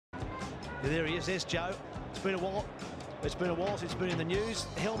There he is. There's Joe. It's been a while. It's been a while since it's been in the news.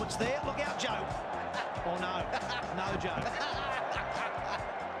 The helmet's there. Look out, Joe. Oh, no. No, Joe.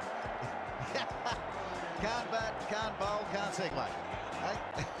 Can't bat, can't bowl, can't Segway.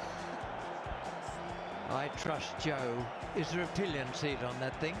 Hey? I trust Joe. Is there a pillion seat on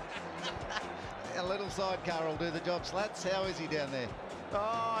that thing? A little sidecar will do the job. Slats, how is he down there?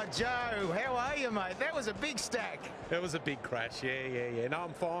 Oh, Joe, how are you, mate? That was a big stack. It was a big crash, yeah. No,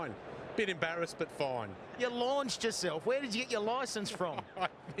 I'm fine. Bit embarrassed, but fine. You launched yourself. Where did you get your licence from? I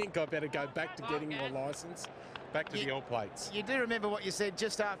think I better go back to getting my licence, back to the All Plates. You do remember what you said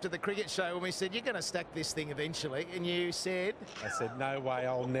just after the cricket show when we said, you're going to stack this thing eventually, and you said? I said, no way,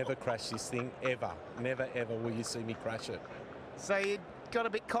 I'll never crash this thing, ever. Never, ever will you see me crash it. So you got a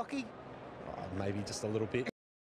bit cocky? Oh, maybe just a little bit.